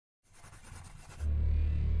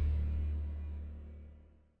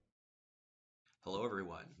Hello,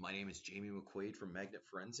 everyone. My name is Jamie McQuaid from Magnet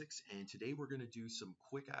Forensics, and today we're going to do some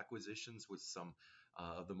quick acquisitions with some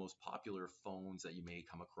of the most popular phones that you may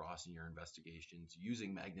come across in your investigations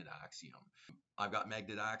using Magnet AXIOM. I've got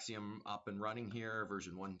Magnet AXIOM up and running here,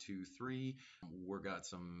 version 1.2.3. We've got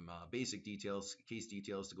some basic details, case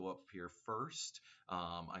details to go up here first.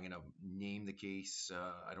 I'm going to name the case.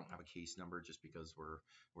 I don't have a case number just because we're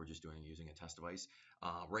just using a test device.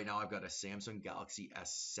 Right now I've got a Samsung Galaxy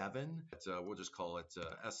S7. We'll just call it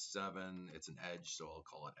S7. It's an Edge, so I'll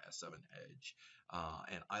call it S7 Edge.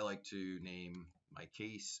 And I like to name my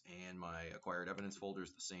case and my acquired evidence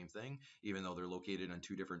folders the same thing, even though they're located on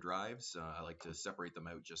two different drives. I like to separate them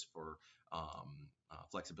out just for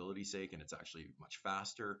flexibility's sake, and it's actually much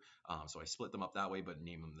faster. So I split them up that way, but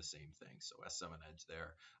name them the same thing. So S7 Edge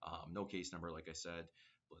there. No case number, like I said.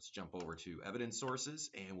 Let's jump over to evidence sources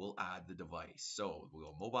and we'll add the device. So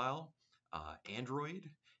we'll go mobile, Android,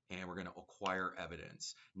 and we're going to acquire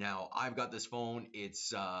evidence. Now I've got this phone.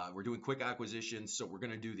 It's we're doing quick acquisitions, so we're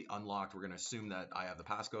going to do the unlocked. We're going to assume that I have the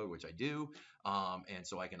passcode, which I do, and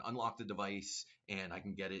so I can unlock the device and I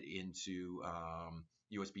can get it into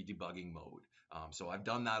USB debugging mode. So I've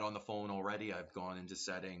done that on the phone already. I've gone into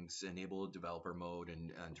settings, enabled developer mode,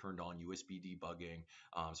 and turned on USB debugging.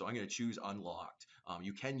 So I'm going to choose unlocked.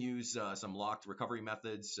 You can use some locked recovery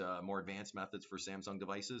methods, more advanced methods for Samsung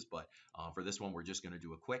devices, but for this one, we're just going to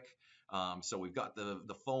do a quick. So we've got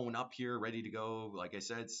the phone up here ready to go. Like I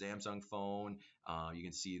said, Samsung phone. You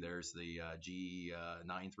can see there's the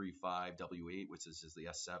G935W8, which is the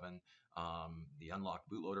S7, the unlocked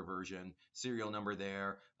bootloader version, serial number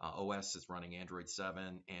there. OS is running Android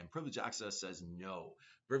 7, and privilege access says no.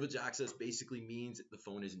 Privilege access basically means that the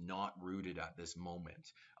phone is not rooted at this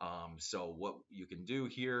moment. So what you can do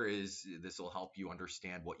here is this will help you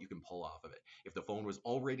understand what you can pull off of it. If the phone was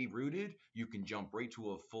already rooted, you can jump right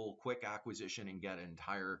to a full quick acquisition and get an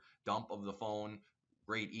entire dump of the phone.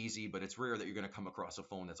 Great, easy, but it's rare that you're going to come across a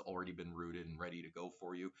phone that's already been rooted and ready to go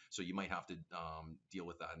for you. So you might have to deal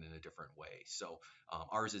with that in a different way. So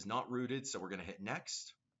ours is not rooted, so we're going to hit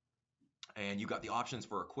next. And you've got the options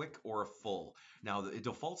for a quick or a full. Now, it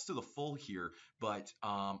defaults to the full here, but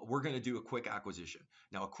we're going to do a quick acquisition.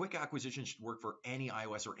 Now, a quick acquisition should work for any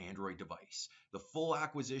iOS or Android device. The full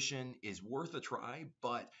acquisition is worth a try,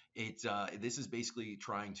 but this is basically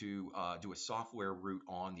trying to do a software root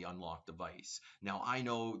on the unlocked device. Now, I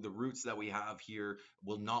know the roots that we have here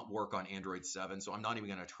will not work on Android 7, so I'm not even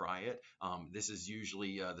going to try it. This is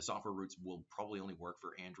usually, the software roots will probably only work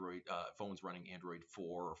for Android phones running Android 4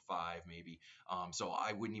 or 5, maybe. So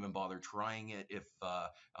I wouldn't even bother trying it if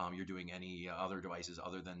you're doing any other devices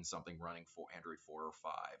other than something running for Android 4 or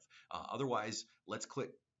 5. Otherwise, let's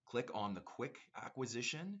click on the quick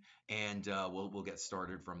acquisition, and we'll get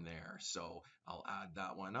started from there. So I'll add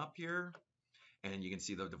that one up here. And you can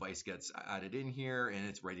see the device gets added in here and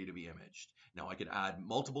it's ready to be imaged. Now I could add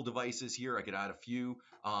multiple devices here. I could add a few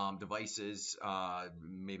devices,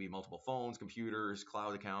 maybe multiple phones, computers,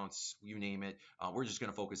 cloud accounts, you name it. We're just going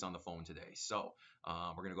to focus on the phone today. So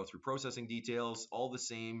we're going to go through processing details, all the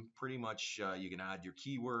same. Pretty much you can add your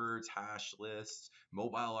keywords, hash lists,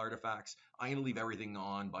 mobile artifacts. I'm going to leave everything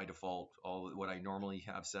on by default. All what I normally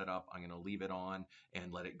have set up, I'm going to leave it on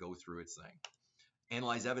and let it go through its thing.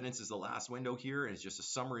 Analyze evidence is the last window here, and it's just a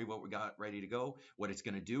summary of what we got ready to go. What it's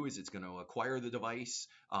going to do is it's going to acquire the device,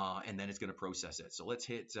 and then it's going to process it. So let's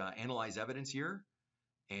hit Analyze Evidence here,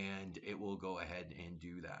 and it will go ahead and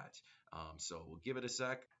do that. So we'll give it a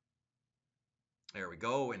sec. There we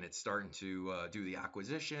go, and it's starting to do the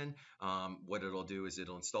acquisition. What it'll do is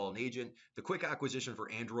it'll install an agent. The quick acquisition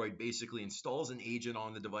for Android basically installs an agent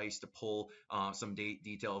on the device to pull some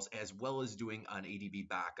details, as well as doing an ADB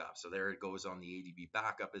backup. So there it goes on the ADB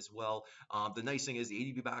backup as well. The nice thing is the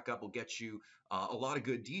ADB backup will get you a lot of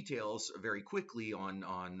good details very quickly on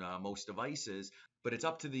most devices. But it's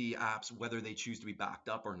up to the apps whether they choose to be backed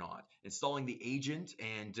up or not. Installing the agent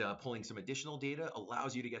and pulling some additional data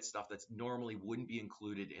allows you to get stuff that normally wouldn't be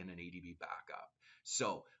included in an ADB backup.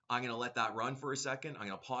 So I'm going to let that run for a second. I'm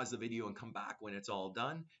going to pause the video and come back when it's all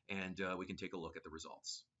done, and we can take a look at the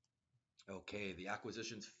results. Okay, the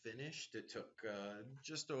acquisition's finished. It took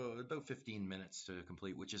just about 15 minutes to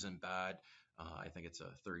complete, which isn't bad. I think it's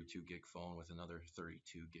a 32 gig phone with another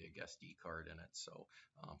 32 gig SD card in it. So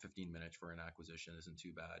 15 minutes for an acquisition isn't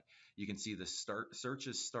too bad. You can see the search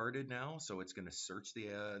is started now. So it's going to search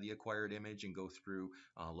the acquired image and go through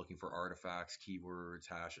looking for artifacts, keywords,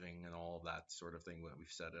 hashing, and all of that sort of thing that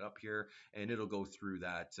we've set it up here. And it'll go through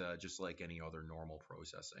that just like any other normal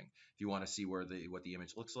processing. If you want to see what the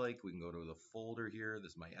image looks like, we can go to the folder here.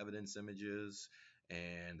 This is my evidence images.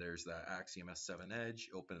 and there's the Axiom S7 Edge.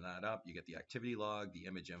 Open that up, you get the activity log, the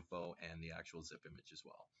image info, and the actual zip image as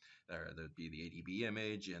well. There'd be the ADB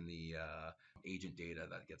image and the agent data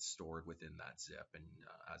that gets stored within that zip and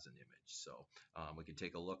as an image. So we can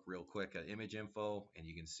take a look real quick at image info, and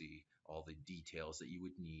you can see all the details that you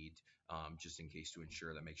would need just in case to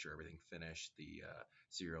ensure that make sure everything finished, the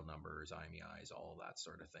serial numbers, IMEIs, all that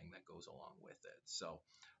sort of thing that goes along with it. So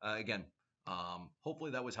again,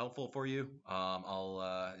 hopefully that was helpful for you.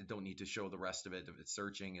 I'll don't need to show the rest of it. If it's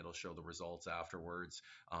searching, it'll show the results afterwards.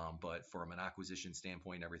 But from an acquisition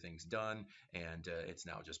standpoint, everything's done, and it's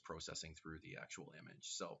now just processing through the actual image.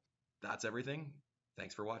 So that's everything.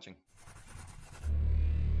 Thanks for watching.